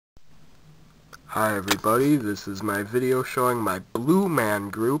Hi everybody, this is my video showing my Blue Man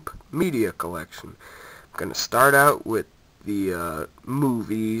Group media collection. I'm going to start out with the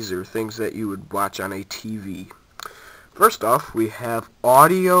movies or things that you would watch on a TV. First off, we have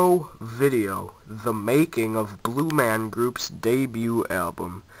Audio Video, the making of Blue Man Group's debut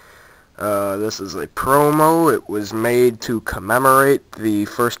album. This is a promo. It was made to commemorate the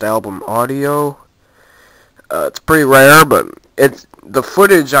first album, Audio. It's pretty rare, but the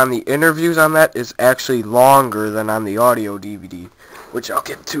footage on the interviews on that is actually longer than on the audio DVD, which I'll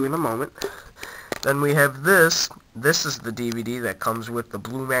get to in a moment. Then we have this. This is the DVD that comes with the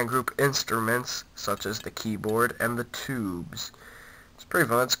Blue Man Group instruments, such as the keyboard and the tubes. It's pretty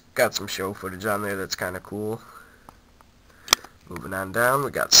fun. It's got some show footage on there that's kind of cool. Moving on down, we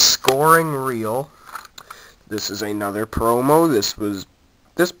got Scoring Reel. This is another promo.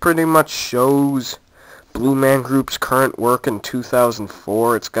 This pretty much shows Blue Man Group's current work in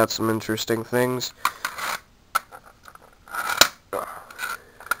 2004. It's got some interesting things.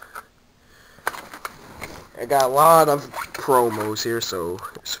 I got a lot of promos here, so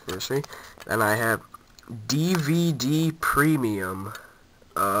here's first me. Then I have DVD Premium.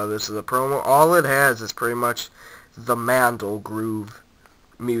 This is a promo. All it has is pretty much the Mandel Groove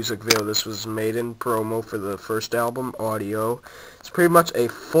music video. This was made in promo for the first album, Audio. It's pretty much a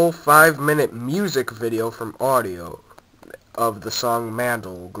full 5-minute music video from Audio of the song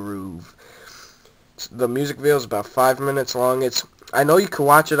Mandel Groove. The music video is about 5 minutes long. I know you can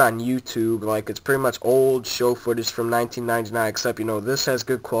watch it on YouTube, like it's pretty much old show footage from 1999, except this has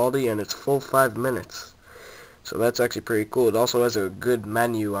good quality and it's full 5 minutes. So that's actually pretty cool. It also has a good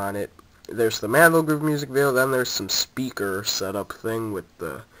menu on it. There's the Mandel Groove music video, then there's some speaker setup thing with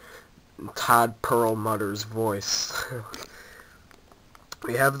the Todd Perlmutter's voice.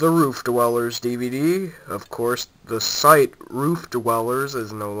 We have the Roof Dwellers DVD. Of course, the site Roof Dwellers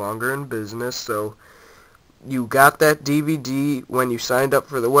is no longer in business, so you got that DVD when you signed up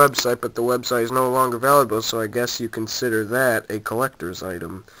for the website, but the website is no longer valuable, so I guess you consider that a collector's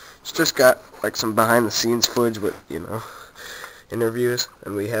item. It's just got like some behind-the-scenes footage with, interviews.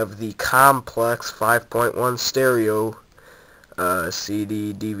 And we have the Complex 5.1 stereo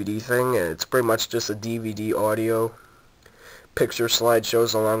CD DVD thing. It's pretty much just a DVD audio picture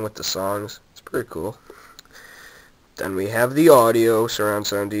slideshows along with the songs. It's pretty cool. Then we have the Audio surround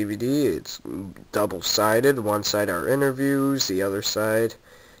sound DVD. It's double-sided. One side are interviews, the other side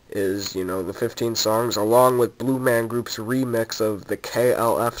is, the 15 songs, along with Blue Man Group's remix of the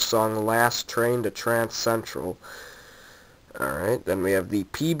KLF song Last Train to Trance Central. Alright, then we have the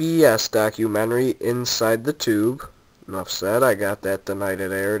PBS documentary Inside the Tube. Enough said. I got that the night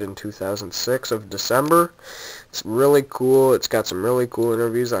it aired in 2006 of December. It's really cool. It's got some really cool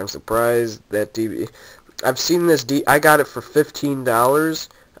interviews. I'm surprised that DVD... I've seen this I got it for $15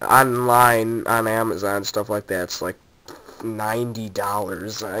 online on Amazon, stuff like that. It's like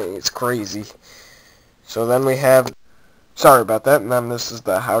 $90. It's crazy. So then we have... Sorry about that. And then this is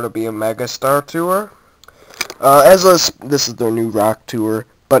the How to Be a Megastar tour. This is their new rock tour,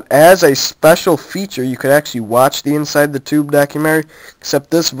 but as a special feature, you could actually watch the Inside the Tube documentary, except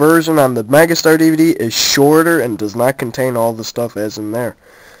this version on the Megastar DVD is shorter and does not contain all the stuff as in there.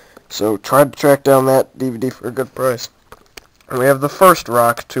 So try to track down that DVD for a good price. And we have the first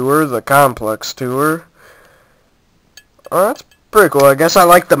rock tour, the Complex tour. Oh, that's pretty cool. I guess I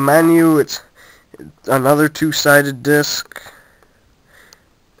like the menu. It's another two-sided disc.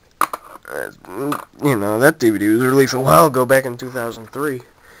 That DVD was released a while ago, back in 2003.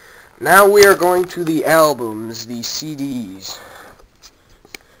 Now we are going to the albums, the CDs.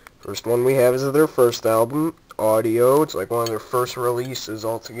 First one we have is their first album, Audio. It's like one of their first releases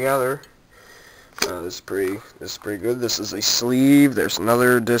altogether. This is pretty good. This is a sleeve. There's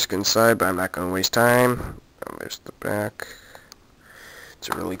another disc inside, but I'm not going to waste time. There's the back. It's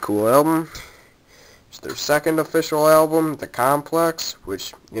a really cool album. It's their second official album, The Complex,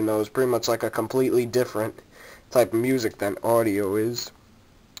 which, is pretty much like a completely different type of music than Audio is.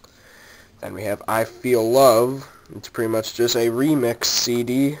 Then we have I Feel Love. It's pretty much just a remix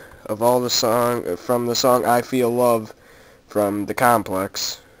CD of all the from the song I Feel Love from The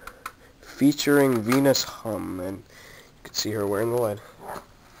Complex, featuring Venus Hum, and you can see her wearing the lead.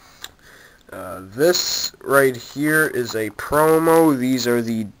 This right here is a promo. These are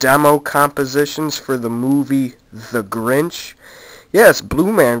the demo compositions for the movie The Grinch. Yes,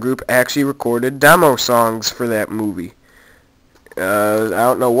 Blue Man Group actually recorded demo songs for that movie. I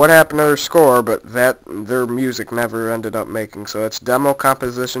don't know what happened to their score, but their music never ended up making. So it's demo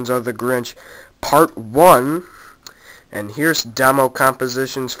compositions of The Grinch Part 1. And here's demo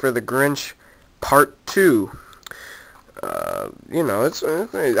compositions for The Grinch Part 2. You know,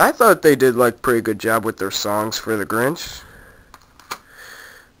 I thought they did like pretty good job with their songs for the Grinch.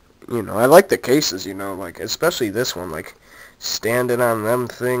 You know, I like the cases, you know, like especially this one, like standing on them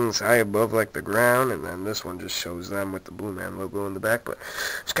things high above like the ground, and then this one just shows them with the Blue Man logo in the back. But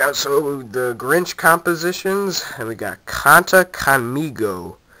it's got so the Grinch compositions, and we got Canta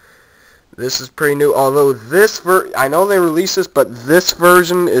Conmigo. This is pretty new, although I know they released this, but this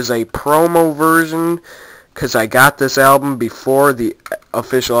version is a promo version because I got this album before the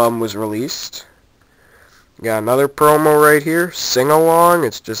official album was released. Got another promo right here, Sing Along.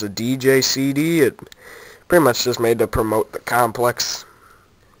 It's just a DJ CD. It pretty much just made to promote the Complex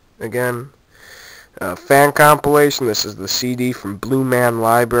again. Fan compilation. This is the CD from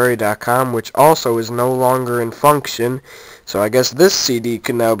BlueManLibrary.com, which also is no longer in function. So I guess this CD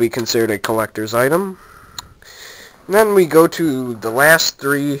can now be considered a collector's item. And then we go to the last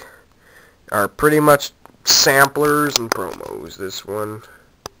three are pretty much samplers and promos. This one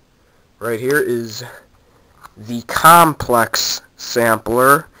right here is the Complex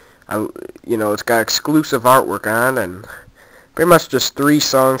sampler. You know, it's got exclusive artwork on, and pretty much just 3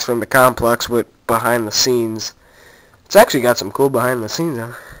 songs from the Complex with behind the scenes. It's actually got some cool behind the scenes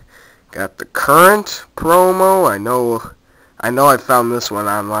on it. Got the Current promo. I know I found this one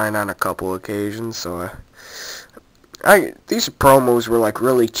online on a couple occasions, so these promos were like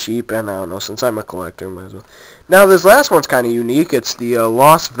really cheap, and I don't know, since I'm a collector, might as well. Now this last one's kind of unique. It's the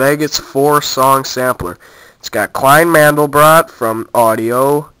Las Vegas 4-song sampler. It's got Klein Mandelbrot from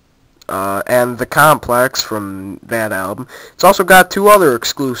Audio, and The Complex from that album. It's also got 2 other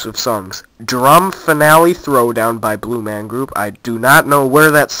exclusive songs. Drum Finale Throwdown by Blue Man Group. I do not know where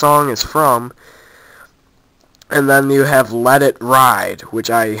that song is from. And then you have Let It Ride, which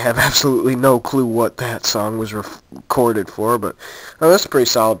I have absolutely no clue what that song was recorded for, but that's a pretty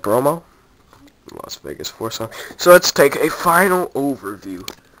solid promo. Las Vegas 4 song. So let's take a final overview.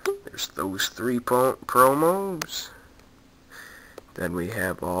 There's those 3 promos. Then we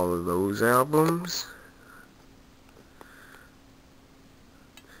have all of those albums.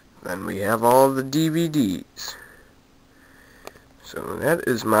 Then we have all of the DVDs. So that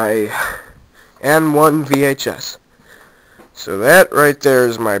is my N1 VHS. So that right there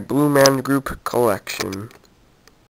is my Blue Man Group collection.